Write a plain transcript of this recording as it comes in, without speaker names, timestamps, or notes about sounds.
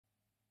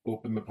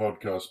Open the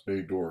podcast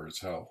bay door as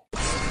hell.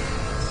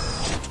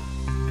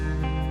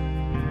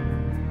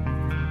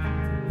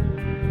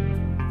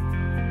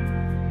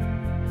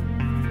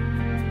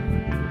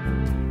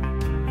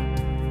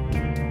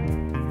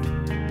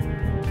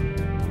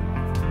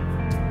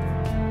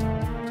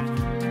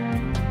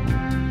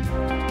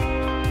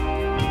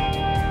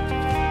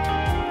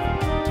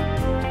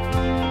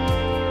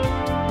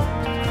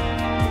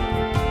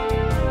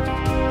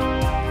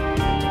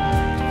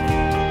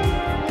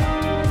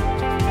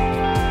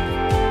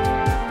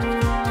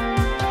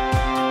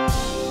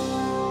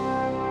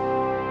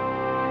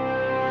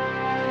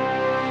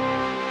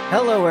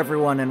 Hello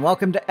everyone, and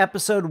welcome to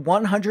episode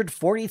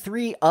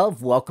 143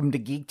 of Welcome to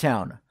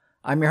Geektown.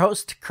 I'm your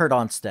host, Kurt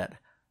Onstead.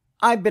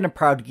 I've been a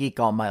proud geek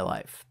all my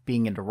life,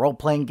 being into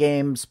role-playing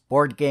games,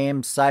 board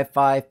games,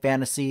 sci-fi,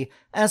 fantasy,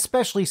 and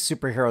especially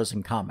superheroes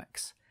and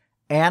comics.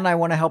 And I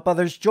want to help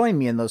others join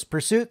me in those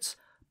pursuits,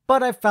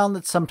 but I've found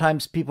that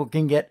sometimes people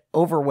can get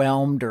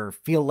overwhelmed or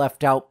feel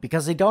left out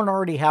because they don't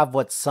already have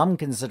what some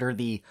consider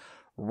the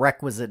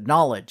requisite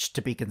knowledge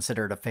to be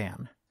considered a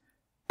fan.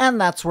 And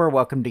that's where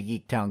Welcome to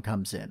Geektown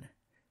comes in.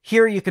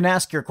 Here you can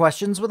ask your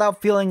questions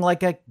without feeling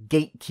like a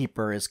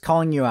gatekeeper is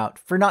calling you out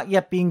for not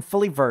yet being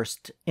fully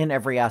versed in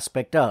every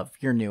aspect of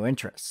your new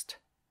interest.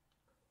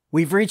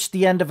 We've reached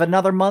the end of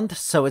another month,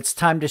 so it's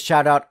time to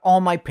shout out all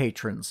my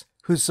patrons,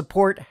 whose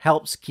support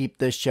helps keep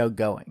this show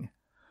going.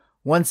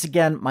 Once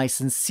again, my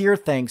sincere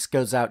thanks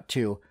goes out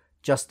to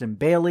Justin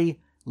Bailey,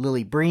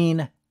 Lily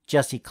Breen,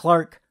 Jesse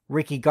Clark,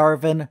 Ricky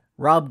Garvin,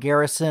 Rob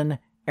Garrison,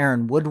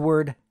 Aaron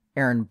Woodward,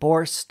 Aaron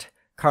Borst,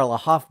 Carla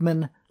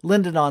Hoffman,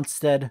 Lyndon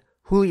Onstead,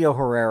 Julio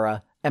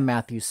Herrera, and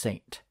Matthew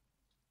Saint.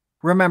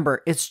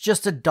 Remember, it's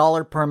just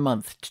 $1 per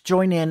month to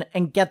join in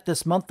and get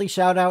this monthly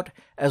shout-out,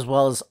 as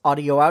well as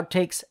audio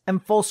outtakes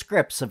and full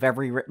scripts of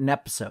every written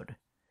episode.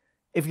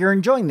 If you're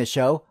enjoying the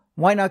show,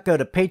 why not go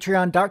to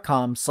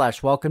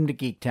patreon.com/welcome to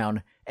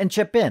Geektown and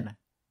chip in.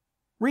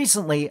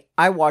 Recently,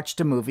 I watched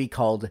a movie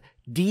called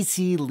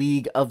DC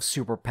League of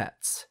Super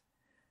Pets.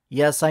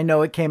 Yes, I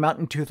know it came out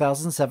in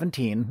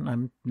 2017.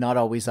 I'm not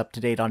always up to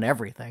date on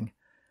everything.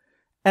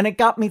 And it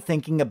got me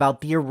thinking about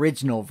the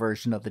original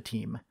version of the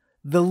team,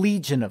 the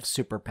Legion of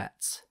Super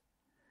Pets.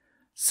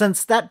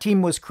 Since that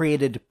team was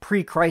created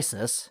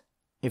pre-Crisis,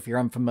 if you're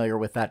unfamiliar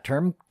with that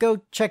term,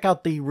 go check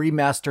out the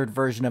remastered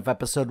version of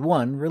Episode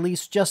 1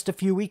 released just a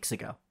few weeks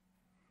ago.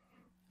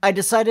 I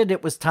decided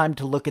it was time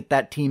to look at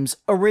that team's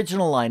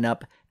original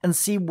lineup and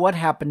see what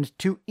happened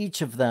to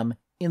each of them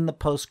in the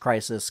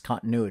post-Crisis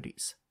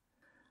continuities.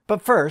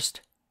 But first,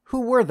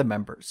 who were the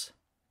members?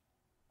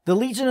 The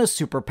Legion of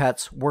Super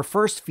Pets were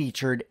first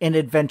featured in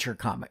Adventure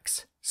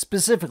Comics,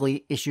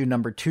 specifically issue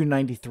number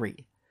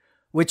 293,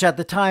 which at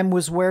the time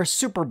was where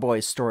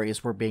Superboy's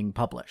stories were being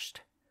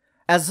published.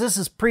 As this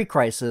is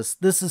pre-Crisis,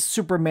 this is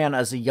Superman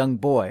as a young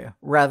boy,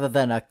 rather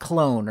than a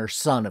clone or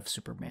son of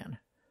Superman.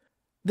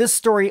 This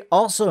story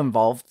also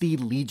involved the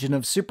Legion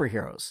of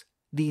Superheroes,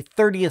 the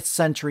 30th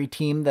century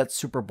team that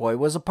Superboy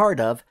was a part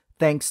of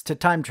thanks to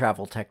time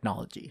travel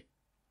technology.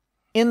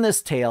 In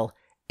this tale,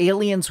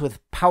 aliens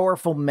with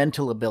powerful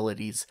mental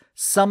abilities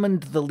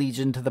summoned the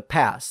Legion to the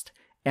past,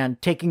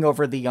 and taking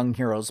over the young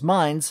heroes'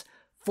 minds,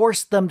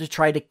 forced them to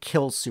try to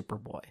kill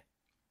Superboy.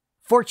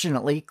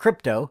 Fortunately,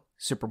 Krypto,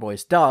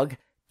 Superboy's dog,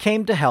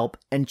 came to help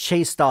and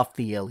chased off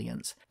the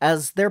aliens,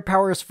 as their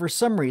powers for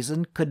some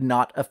reason could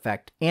not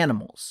affect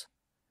animals.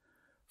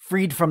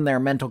 Freed from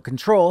their mental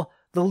control,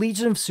 the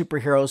Legion of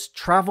Superheroes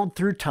traveled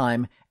through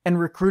time and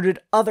recruited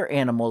other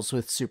animals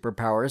with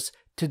superpowers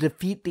to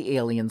defeat the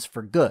aliens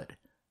for good,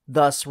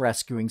 thus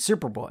rescuing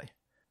Superboy,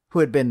 who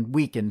had been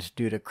weakened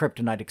due to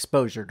kryptonite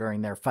exposure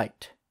during their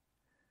fight.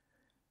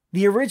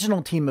 The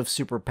original team of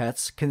Super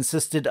Pets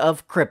consisted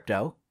of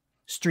Krypto,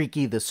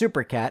 Streaky the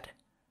Super Cat,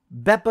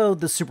 Beppo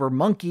the Super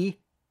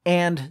Monkey,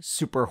 and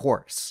Super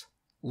Horse,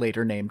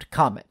 later named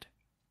Comet.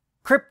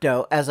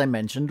 Krypto, as I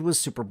mentioned, was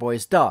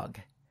Superboy's dog.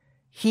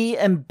 He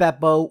and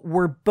Beppo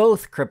were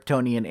both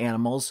Kryptonian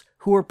animals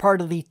who were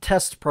part of the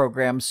test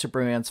program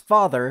Superman's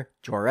father,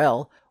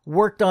 Jor-El,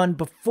 worked on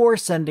before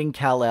sending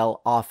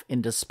Kal-El off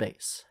into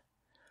space.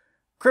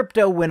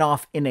 Krypto went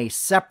off in a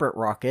separate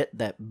rocket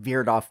that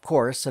veered off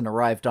course and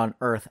arrived on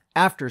Earth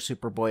after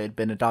Superboy had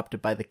been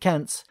adopted by the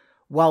Kents,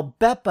 while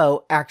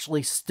Beppo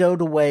actually stowed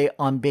away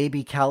on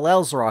baby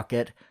Kal-El's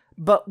rocket,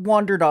 but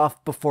wandered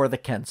off before the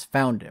Kents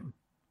found him.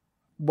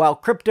 While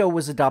Krypto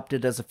was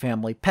adopted as a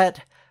family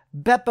pet,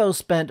 Beppo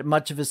spent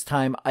much of his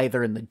time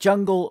either in the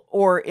jungle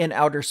or in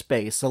outer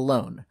space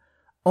alone,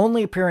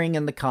 only appearing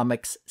in the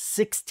comics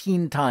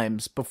 16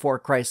 times before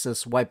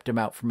Crisis wiped him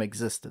out from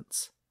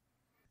existence.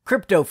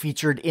 Krypto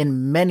featured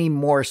in many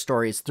more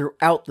stories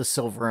throughout the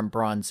Silver and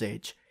Bronze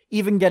Age,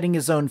 even getting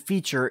his own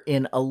feature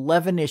in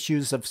 11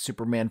 issues of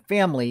Superman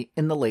Family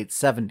in the late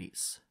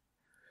 70s.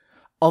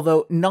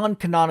 Although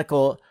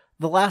non-canonical,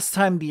 the last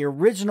time the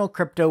original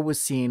Krypto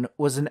was seen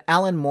was in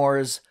Alan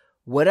Moore's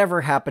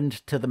Whatever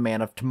Happened to the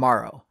Man of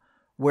Tomorrow,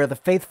 where the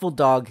faithful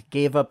dog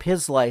gave up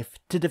his life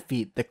to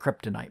defeat the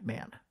Kryptonite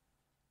Man.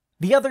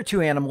 The other two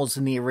animals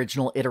in the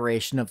original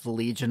iteration of the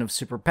Legion of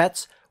Super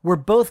Pets were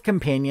both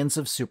companions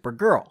of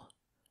Supergirl.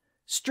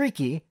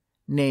 Streaky,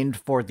 named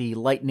for the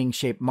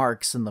lightning-shaped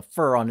marks in the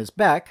fur on his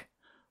back,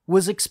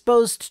 was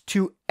exposed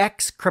to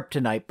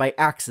X-kryptonite by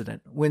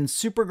accident when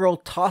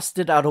Supergirl tossed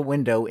it out a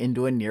window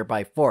into a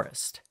nearby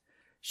forest.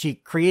 She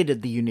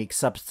created the unique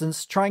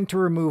substance, trying to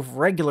remove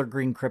regular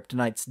green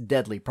kryptonite's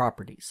deadly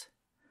properties.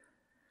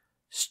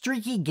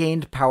 Streaky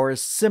gained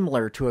powers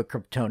similar to a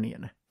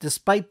Kryptonian,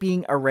 despite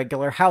being a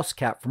regular house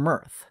cat from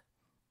Earth.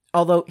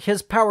 Although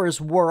his powers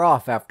wore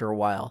off after a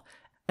while,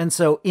 and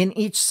so in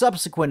each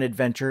subsequent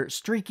adventure,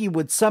 Streaky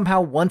would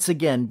somehow once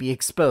again be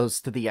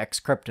exposed to the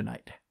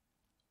X-kryptonite.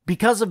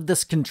 Because of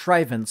this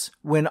contrivance,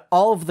 when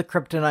all of the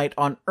kryptonite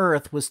on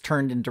Earth was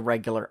turned into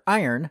regular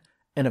iron,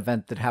 an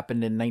event that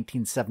happened in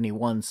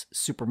 1971's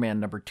Superman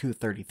number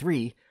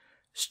 233,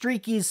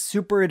 Streaky's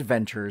super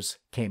adventures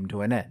came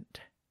to an end.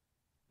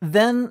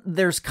 Then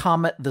there's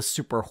Comet the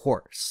Super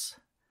Horse.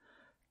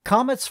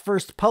 Comet's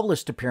first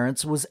published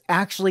appearance was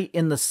actually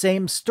in the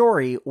same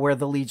story where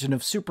the Legion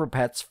of Super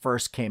Pets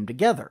first came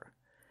together.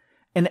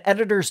 An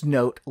editor's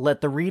note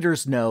let the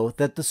readers know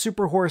that the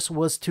Super Horse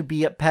was to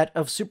be a pet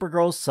of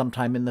Supergirl's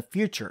sometime in the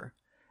future.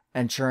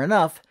 And sure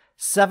enough,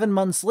 7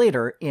 months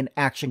later, in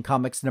Action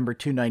Comics number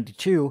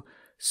 292,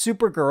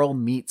 Supergirl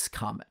meets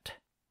Comet.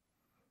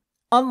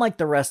 Unlike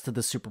the rest of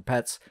the Super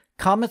Pets,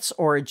 Comet's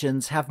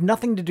origins have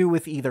nothing to do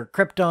with either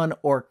Krypton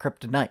or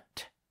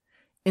Kryptonite.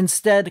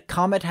 Instead,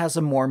 Comet has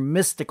a more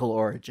mystical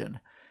origin,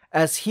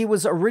 as he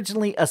was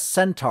originally a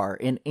centaur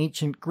in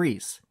ancient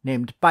Greece,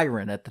 named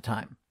Byron at the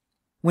time.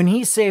 When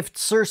he saved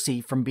Circe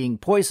from being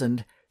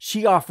poisoned,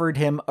 she offered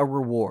him a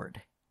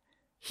reward.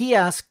 He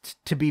asked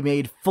to be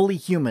made fully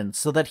human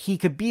so that he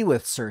could be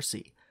with Circe,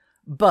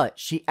 but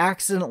she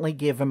accidentally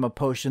gave him a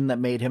potion that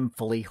made him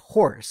fully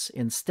horse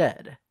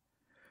instead.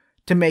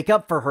 To make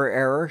up for her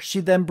error,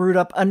 she then brewed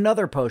up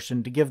another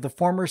potion to give the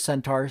former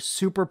centaur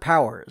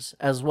superpowers,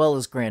 as well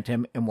as grant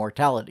him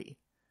immortality.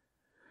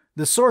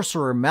 The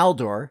sorcerer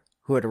Maldor,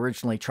 who had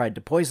originally tried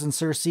to poison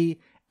Circe,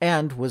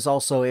 and was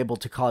also able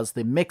to cause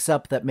the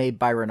mix-up that made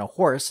Byron a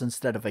horse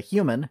instead of a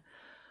human,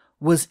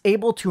 was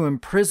able to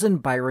imprison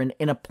Byron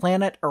in a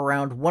planet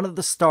around one of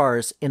the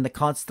stars in the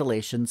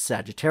constellation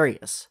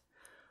Sagittarius,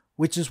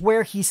 which is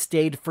where he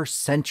stayed for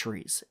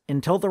centuries,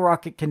 until the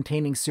rocket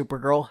containing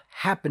Supergirl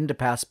happened to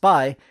pass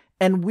by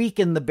and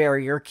weaken the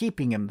barrier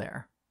keeping him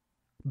there.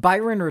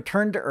 Byron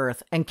returned to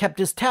Earth and kept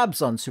his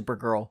tabs on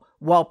Supergirl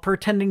while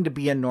pretending to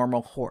be a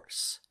normal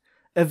horse,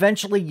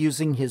 eventually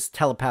using his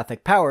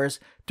telepathic powers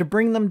to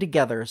bring them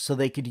together so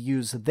they could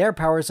use their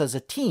powers as a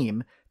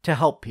team to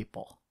help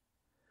people.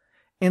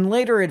 In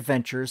later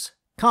adventures,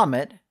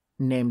 Comet,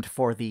 named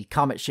for the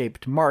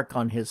comet-shaped mark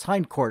on his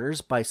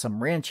hindquarters by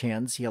some ranch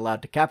hands he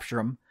allowed to capture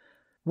him,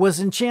 was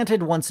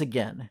enchanted once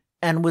again,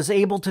 and was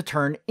able to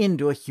turn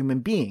into a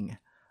human being,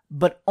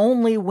 but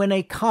only when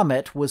a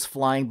comet was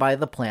flying by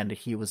the planet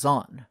he was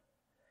on.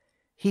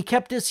 He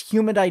kept his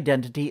human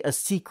identity a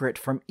secret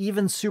from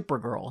even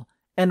Supergirl,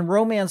 and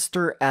romanced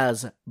her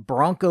as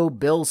Bronco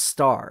Bill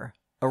Starr,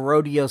 a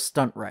rodeo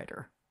stunt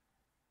rider.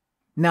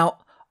 Now,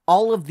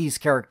 all of these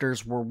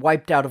characters were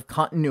wiped out of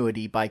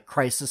continuity by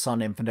Crisis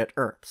on Infinite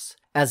Earths,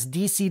 as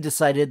DC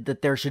decided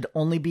that there should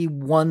only be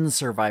one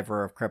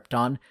survivor of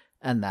Krypton,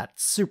 and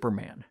that's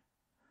Superman.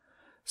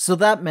 So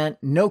that meant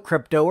no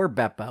Krypto or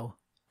Beppo,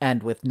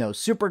 and with no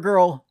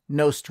Supergirl,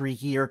 no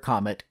Streaky or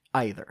Comet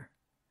either.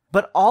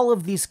 But all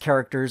of these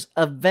characters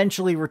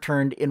eventually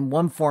returned in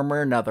one form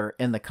or another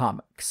in the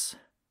comics.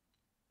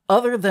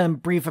 Other than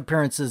brief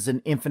appearances in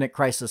Infinite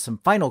Crisis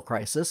and Final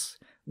Crisis,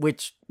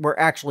 which we're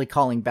actually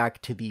calling back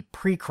to the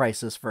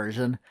pre-Crisis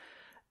version,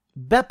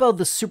 Beppo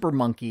the Super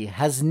Monkey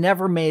has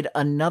never made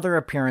another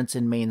appearance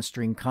in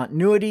mainstream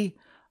continuity,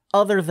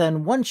 other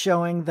than one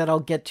showing that I'll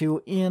get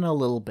to in a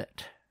little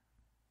bit.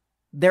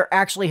 There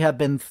actually have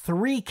been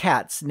 3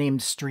 cats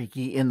named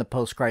Streaky in the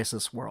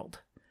post-Crisis world.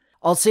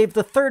 I'll save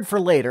the third for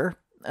later,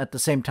 at the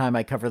same time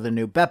I cover the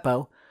new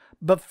Beppo,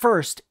 but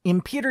first,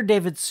 in Peter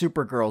David's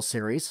Supergirl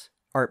series,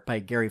 art by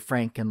Gary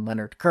Frank and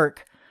Leonard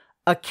Kirk,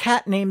 a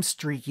cat named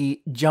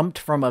Streaky jumped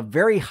from a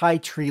very high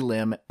tree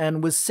limb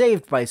and was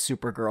saved by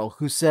Supergirl,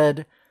 who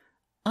said,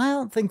 "I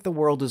don't think the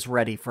world is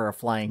ready for a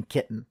flying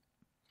kitten."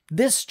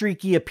 This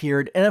Streaky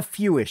appeared in a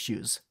few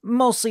issues,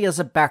 mostly as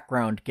a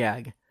background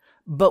gag,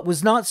 but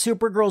was not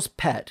Supergirl's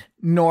pet,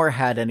 nor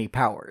had any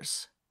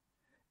powers.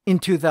 In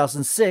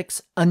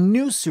 2006, a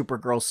new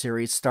Supergirl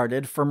series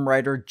started from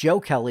writer Joe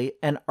Kelly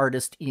and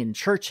artist Ian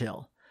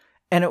Churchill,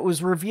 and it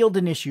was revealed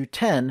in issue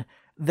 10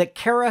 that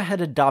Kara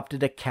had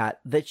adopted a cat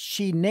that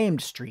she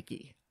named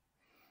Streaky.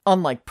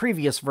 Unlike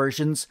previous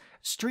versions,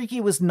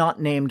 Streaky was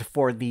not named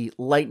for the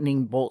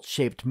lightning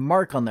bolt-shaped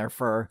mark on their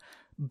fur,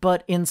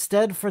 but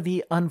instead for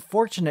the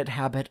unfortunate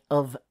habit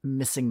of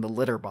missing the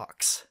litter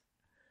box.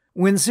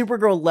 When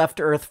Supergirl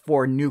left Earth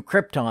for New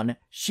Krypton,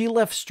 she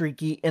left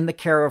Streaky in the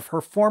care of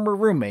her former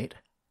roommate,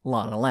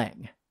 Lana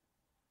Lang.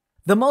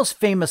 The most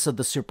famous of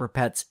the Super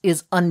Pets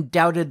is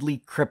undoubtedly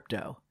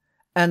Krypto,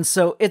 and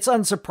so it's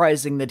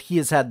unsurprising that he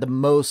has had the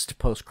most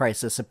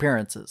post-crisis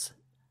appearances.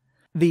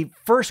 The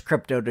first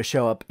Krypto to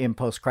show up in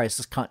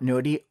post-crisis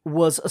continuity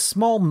was a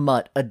small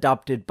mutt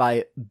adopted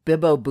by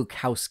Bibbo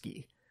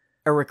Bukowski,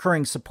 a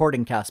recurring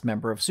supporting cast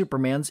member of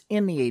Superman's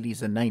in the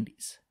 80s and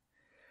 90s.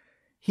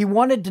 He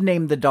wanted to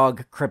name the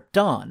dog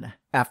Krypton,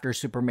 after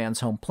Superman's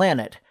home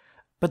planet,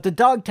 but the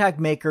dog tag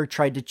maker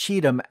tried to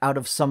cheat him out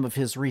of some of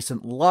his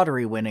recent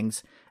lottery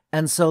winnings,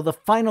 and so the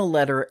final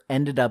letter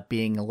ended up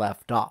being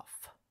left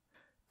off.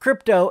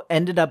 Krypto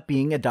ended up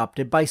being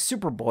adopted by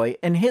Superboy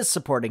and his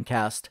supporting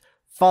cast,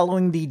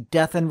 following the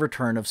Death and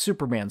Return of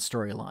Superman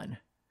storyline.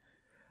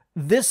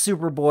 This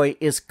Superboy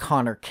is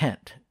Connor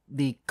Kent,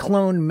 the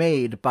clone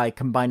made by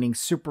combining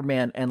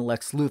Superman and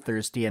Lex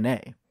Luthor's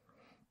DNA.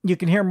 You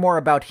can hear more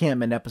about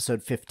him in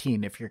episode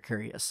 15 if you're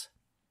curious.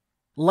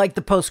 Like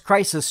the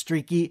post-crisis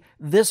Streaky,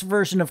 this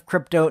version of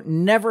Krypto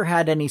never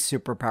had any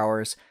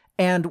superpowers,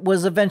 and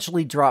was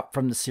eventually dropped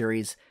from the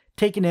series,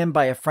 taken in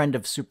by a friend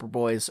of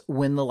Superboy's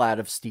when the Lad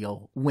of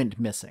Steel went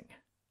missing.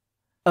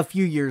 A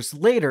few years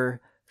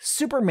later,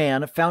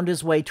 Superman found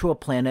his way to a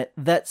planet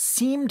that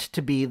seemed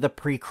to be the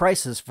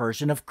pre-crisis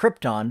version of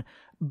Krypton,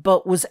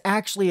 but was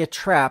actually a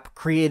trap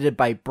created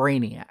by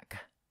Brainiac.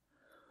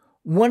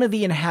 One of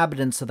the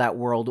inhabitants of that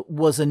world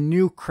was a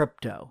new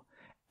Krypto,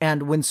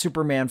 and when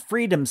Superman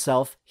freed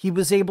himself, he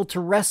was able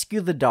to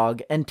rescue the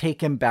dog and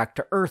take him back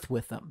to Earth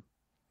with him.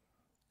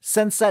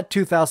 Since that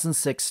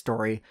 2006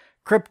 story,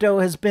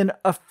 Krypto has been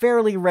a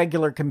fairly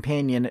regular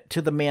companion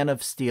to the Man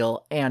of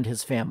Steel and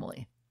his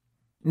family.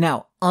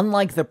 Now,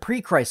 unlike the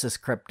pre-crisis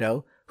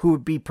Krypto, who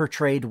would be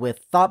portrayed with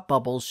thought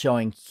bubbles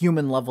showing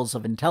human levels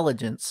of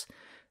intelligence,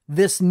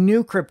 this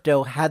new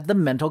Krypto had the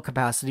mental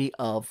capacity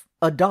of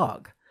a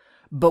dog,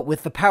 but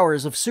with the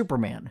powers of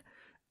Superman,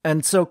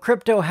 and so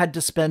Krypto had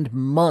to spend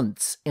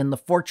months in the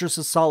Fortress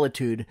of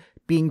Solitude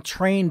being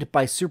trained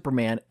by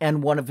Superman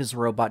and one of his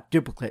robot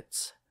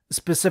duplicates,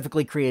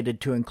 specifically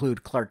created to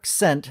include Clark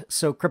Kent,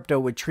 so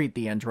Krypto would treat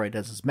the android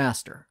as his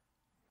master.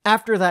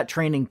 After that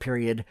training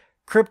period,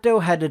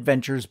 Krypto had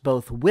adventures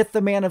both with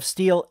the Man of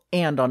Steel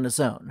and on his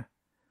own.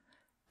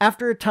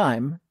 After a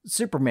time,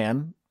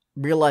 Superman,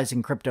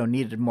 realizing Krypto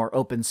needed more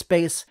open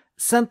space,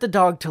 sent the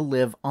dog to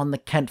live on the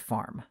Kent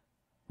farm.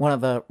 One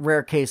of the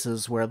rare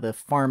cases where the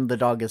farm the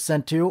dog is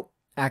sent to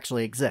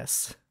actually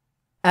exists.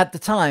 At the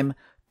time,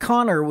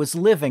 Connor was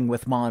living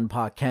with Ma and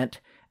Pa Kent,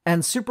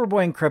 and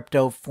Superboy and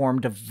Krypto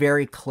formed a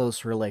very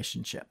close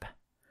relationship.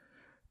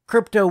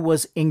 Krypto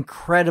was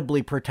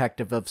incredibly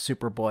protective of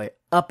Superboy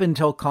up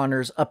until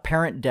Connor's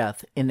apparent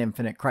death in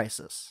Infinite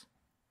Crisis.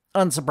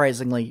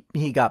 Unsurprisingly,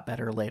 he got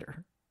better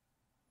later.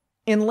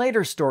 In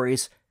later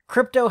stories,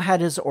 Krypto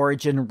had his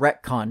origin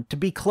retconned to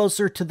be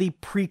closer to the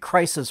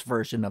pre-crisis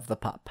version of the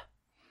pup.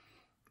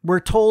 We're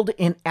told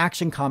in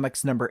Action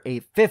Comics number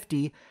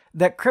 850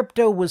 that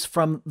Krypto was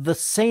from the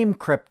same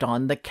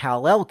Krypton that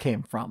Kal-El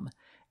came from,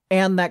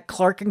 and that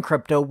Clark and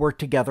Krypto were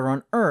together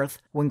on Earth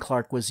when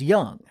Clark was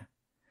young.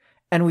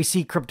 And we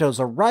see Krypto's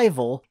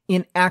arrival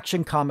in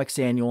Action Comics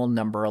Annual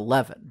number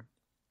 11.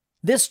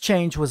 This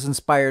change was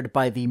inspired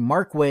by the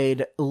Mark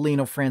Waid,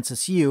 Lino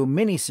Francis Yu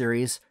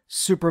miniseries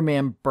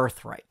Superman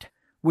Birthright,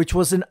 which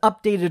was an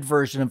updated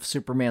version of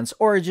Superman's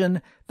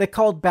origin that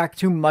called back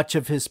to much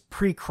of his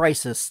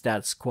pre-crisis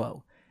status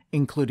quo,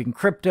 including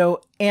Krypto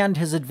and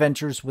his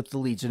adventures with the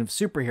Legion of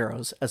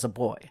Superheroes as a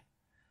boy.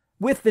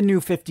 With the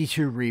New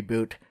 52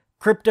 reboot,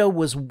 Krypto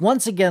was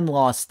once again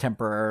lost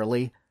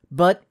temporarily,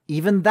 but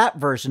even that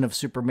version of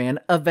Superman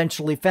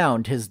eventually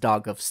found his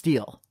Dog of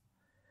Steel.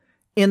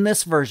 In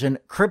this version,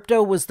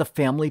 Krypto was the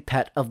family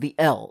pet of the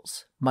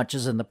Els, much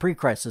as in the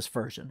pre-crisis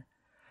version.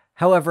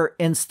 However,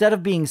 instead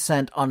of being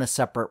sent on a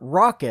separate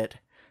rocket,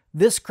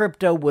 this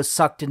Krypto was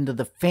sucked into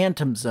the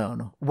Phantom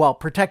Zone while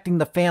protecting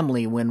the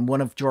family when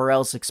one of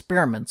Jor-El's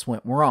experiments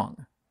went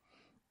wrong.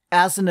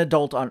 As an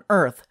adult on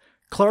Earth,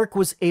 Clark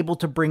was able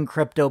to bring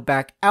Krypto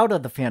back out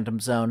of the Phantom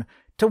Zone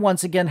to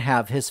once again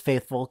have his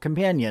faithful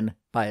companion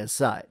by his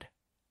side.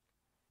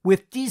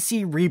 With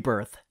DC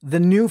Rebirth, the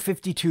New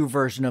 52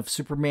 version of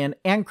Superman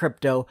and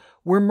Krypto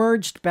were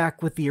merged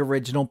back with the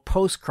original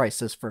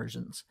post-crisis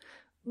versions,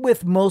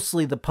 with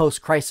mostly the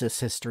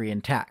post-crisis history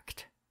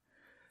intact.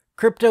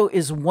 Krypto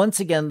is once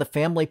again the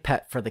family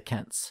pet for the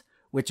Kents,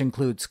 which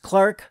includes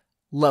Clark,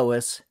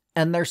 Lois,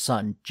 and their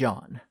son,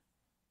 John.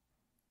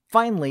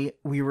 Finally,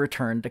 we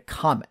return to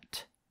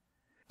Comet.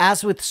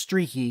 As with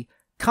Streaky,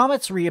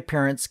 Comet's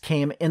reappearance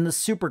came in the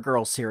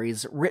Supergirl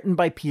series written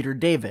by Peter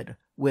David,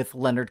 with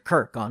Leonard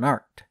Kirk on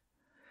art.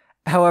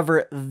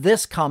 However,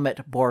 this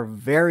Comet bore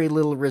very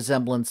little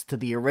resemblance to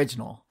the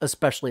original,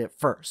 especially at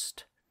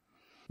first.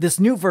 This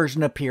new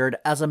version appeared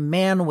as a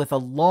man with a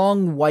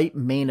long white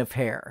mane of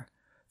hair,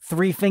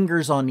 3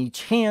 fingers on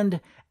each hand,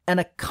 and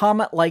a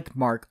comet-like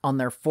mark on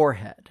their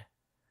forehead.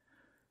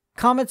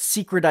 Comet's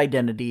secret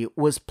identity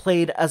was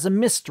played as a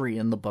mystery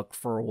in the book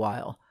for a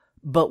while,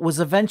 but was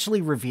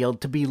eventually revealed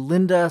to be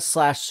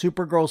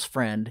Linda/Supergirl's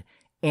friend,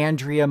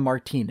 Andrea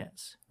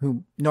Martinez,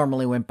 who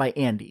normally went by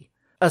Andy,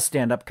 a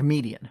stand-up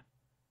comedian.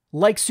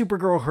 Like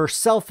Supergirl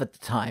herself at the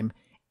time,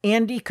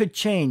 Andy could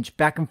change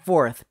back and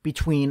forth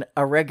between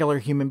a regular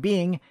human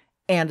being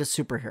and a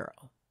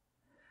superhero.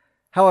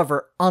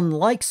 However,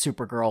 unlike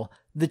Supergirl,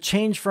 the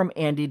change from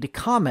Andy to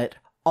Comet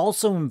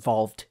also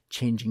involved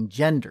changing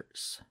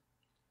genders.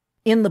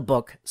 In the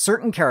book,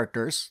 certain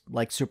characters,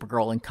 like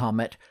Supergirl and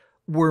Comet,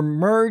 were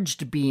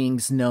merged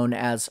beings known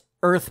as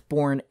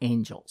Earthborn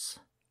Angels.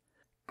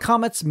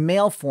 Comet's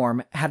male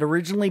form had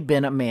originally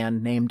been a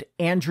man named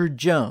Andrew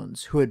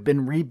Jones, who had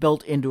been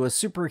rebuilt into a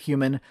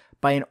superhuman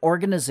by an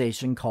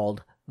organization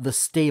called The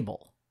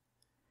Stable.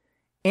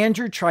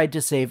 Andrew tried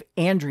to save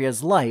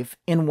Andrea's life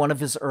in one of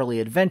his early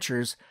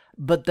adventures,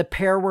 but the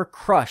pair were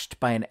crushed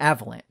by an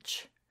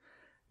avalanche.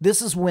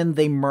 This is when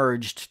they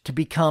merged to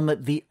become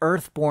the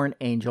Earthborn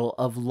Angel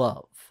of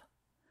Love.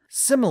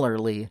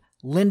 Similarly,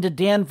 Linda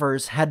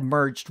Danvers had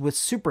merged with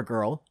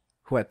Supergirl,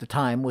 who at the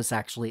time was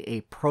actually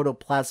a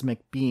protoplasmic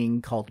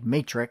being called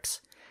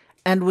Matrix,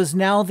 and was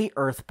now the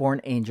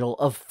Earthborn Angel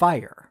of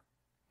Fire.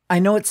 I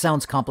know it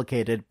sounds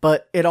complicated,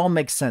 but it all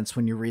makes sense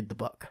when you read the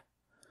book.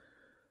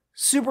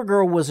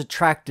 Supergirl was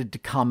attracted to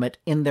Comet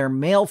in their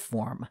male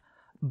form,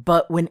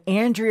 but when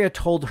Andrea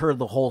told her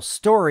the whole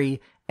story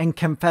and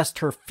confessed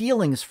her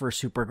feelings for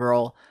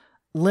Supergirl,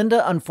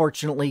 Linda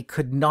unfortunately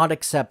could not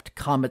accept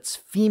Comet's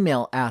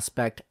female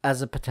aspect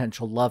as a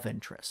potential love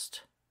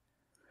interest.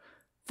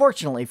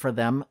 Fortunately for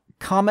them,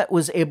 Comet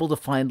was able to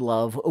find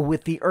love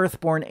with the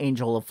Earthborn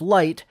Angel of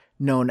Light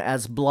known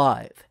as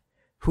Blythe,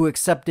 who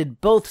accepted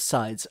both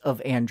sides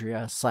of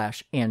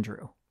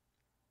Andrea/Andrew.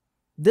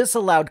 This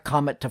allowed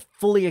Comet to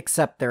fully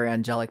accept their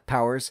angelic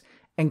powers,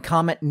 and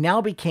Comet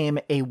now became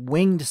a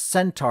winged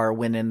centaur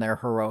when in their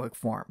heroic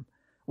form,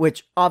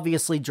 which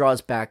obviously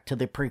draws back to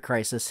the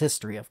pre-crisis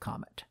history of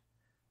Comet.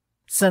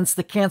 Since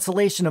the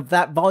cancellation of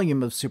that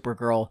volume of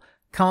Supergirl,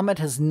 Comet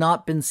has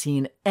not been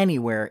seen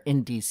anywhere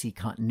in DC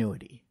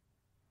continuity.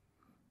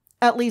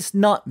 At least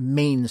not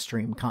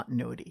mainstream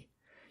continuity.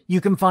 You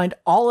can find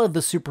all of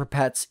the Super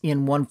Pets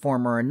in one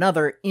form or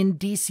another in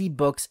DC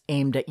books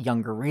aimed at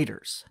younger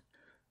readers.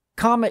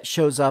 Comet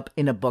shows up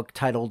in a book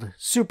titled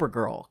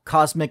Supergirl: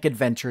 Cosmic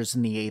Adventures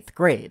in the 8th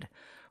Grade,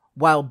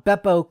 while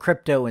Beppo,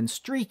 Krypto, and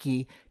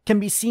Streaky can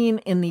be seen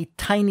in the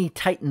Tiny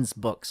Titans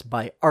books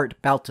by Art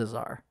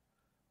Baltazar.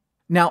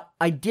 Now,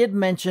 I did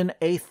mention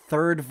a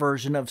third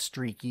version of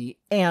Streaky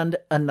and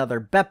another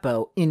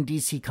Beppo in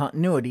DC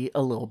continuity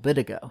a little bit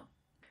ago.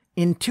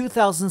 In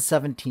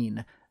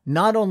 2017,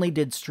 not only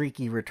did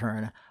Streaky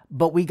return,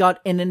 but we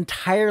got an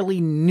entirely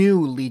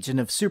new Legion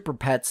of Super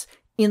Pets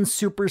in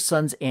Super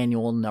Sons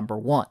Annual number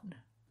 1.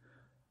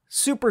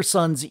 Super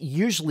Sons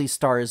usually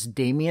stars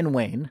Damian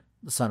Wayne,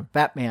 the son of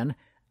Batman,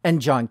 and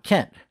John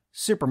Kent,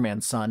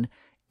 Superman's son,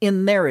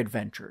 in their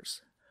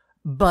adventures.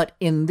 But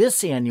in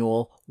this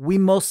annual, we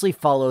mostly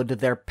followed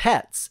their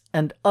pets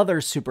and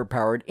other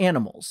superpowered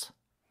animals.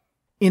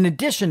 In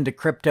addition to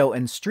Krypto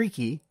and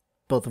Streaky,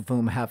 both of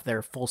whom have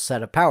their full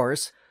set of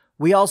powers,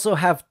 we also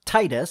have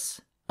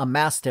Titus, a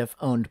mastiff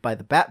owned by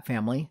the Bat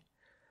family,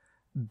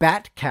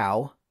 Bat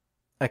Cow,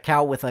 a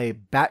cow with a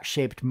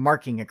bat-shaped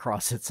marking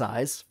across its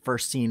eyes,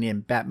 first seen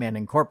in Batman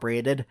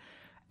Incorporated,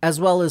 as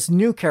well as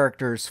new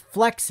characters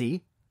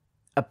Flexi,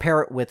 a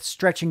parrot with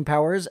stretching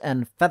powers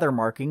and feather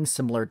markings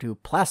similar to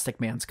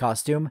Plastic Man's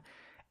costume,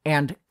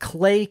 and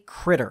Clay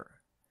Critter,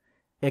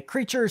 a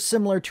creature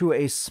similar to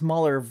a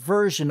smaller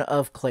version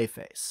of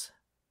Clayface.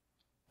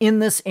 In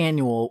this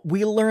annual,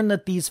 we learn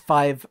that these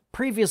 5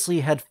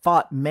 previously had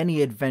fought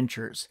many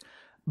adventures,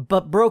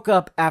 but broke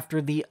up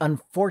after the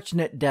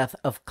unfortunate death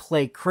of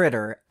Clay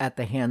Critter at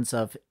the hands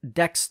of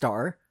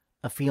Dexstar,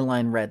 a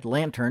feline red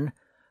lantern,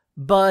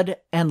 Bud,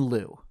 and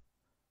Lou,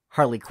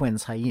 Harley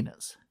Quinn's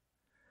hyenas.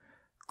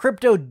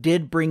 Krypto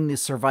did bring the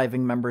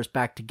surviving members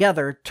back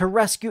together to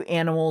rescue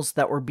animals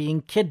that were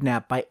being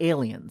kidnapped by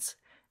aliens,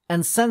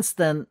 and since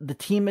then the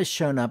team has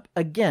shown up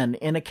again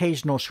in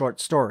occasional short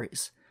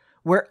stories,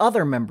 where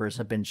other members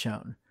have been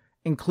shown,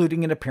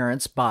 including an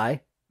appearance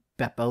by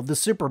Beppo the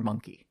Super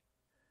Monkey.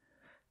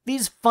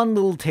 These fun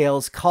little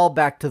tales call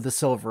back to the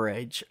Silver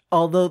Age,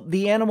 although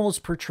the animals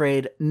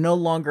portrayed no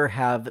longer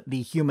have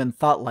the human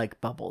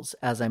thought-like bubbles,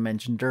 as I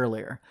mentioned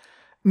earlier,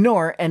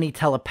 nor any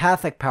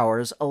telepathic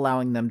powers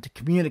allowing them to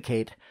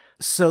communicate,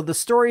 so the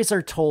stories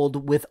are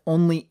told with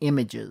only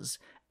images,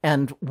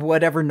 and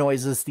whatever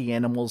noises the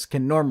animals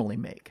can normally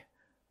make.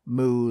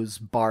 Moos,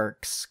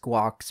 barks,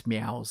 squawks,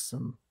 meows,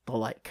 and the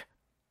like.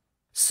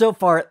 So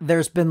far,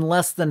 there's been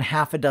less than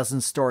half a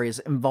dozen stories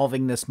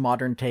involving this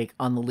modern take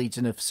on the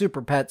Legion of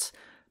Super Pets,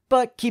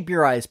 but keep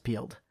your eyes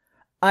peeled.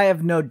 I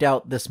have no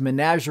doubt this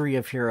menagerie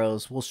of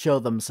heroes will show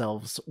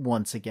themselves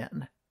once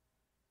again.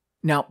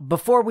 Now,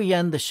 before we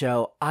end the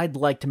show, I'd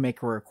like to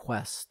make a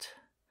request.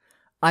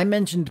 I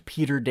mentioned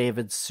Peter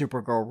David's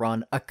Supergirl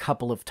run a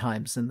couple of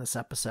times in this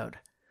episode.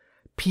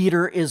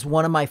 Peter is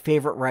one of my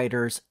favorite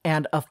writers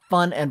and a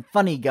fun and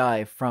funny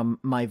guy from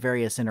my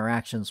various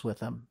interactions with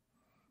him.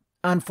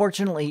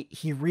 Unfortunately,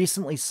 he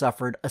recently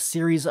suffered a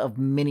series of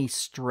mini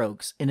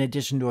strokes in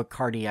addition to a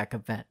cardiac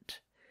event.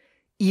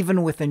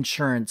 Even with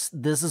insurance,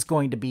 this is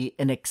going to be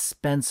an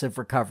expensive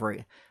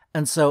recovery,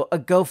 and so a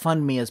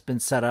GoFundMe has been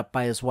set up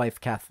by his wife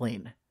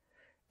Kathleen.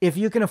 If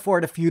you can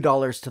afford a few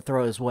dollars to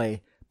throw his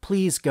way,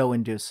 please go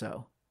and do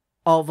so.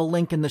 I'll have a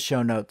link in the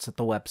show notes at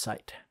the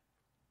website.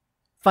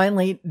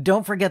 Finally,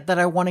 don't forget that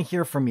I want to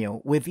hear from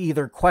you with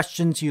either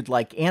questions you'd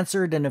like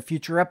answered in a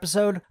future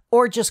episode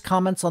or just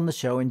comments on the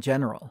show in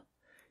general.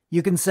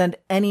 You can send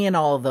any and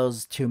all of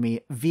those to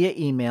me via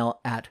email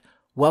at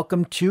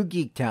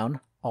welcometogeektown,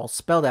 all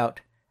spelled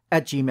out,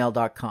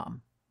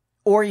 @gmail.com.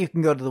 Or you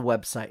can go to the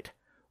website,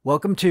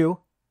 welcome to,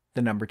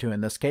 the number 2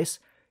 in this case,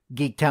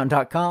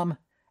 geektown.com,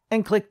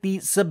 and click the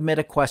Submit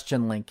a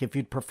Question link if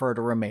you'd prefer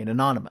to remain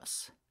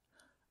anonymous.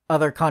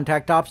 Other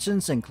contact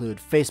options include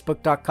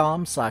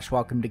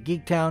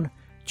facebook.com/welcometogeektown,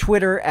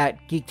 Twitter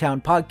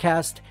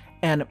 @geektownpodcast,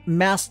 and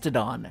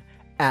Mastodon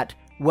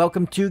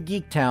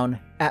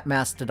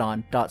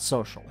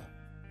 @welcometogeektown@mastodon.social.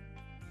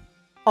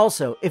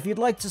 Also, if you'd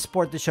like to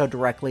support the show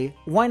directly,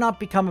 why not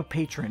become a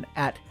patron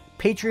at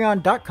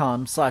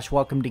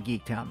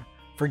patreon.com/welcometogeektown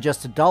for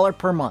just $1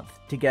 per month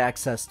to get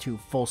access to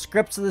full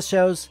scripts of the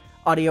shows,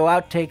 audio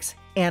outtakes,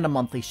 and a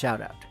monthly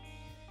shoutout.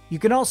 You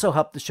can also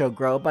help the show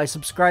grow by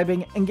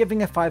subscribing and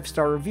giving a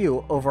 5-star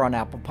review over on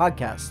Apple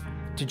Podcasts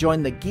to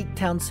join the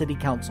Geektown City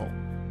Council,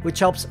 which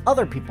helps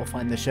other people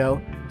find the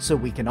show so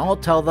we can all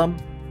tell them,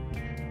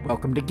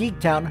 welcome to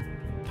Geektown,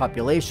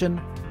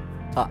 population,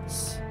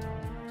 us.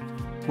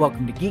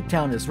 Welcome to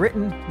Geektown is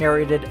written,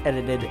 narrated,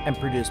 edited, and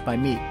produced by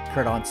me,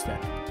 Kurt Onstead.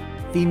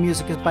 Theme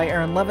music is by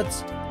Aaron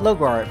Levitz,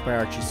 logo art by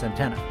Archie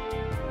Santana.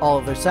 All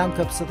of their sound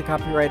clips are the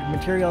copyrighted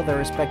material of their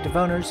respective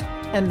owners,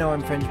 and no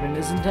infringement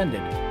is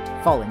intended,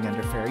 falling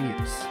under fair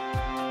use.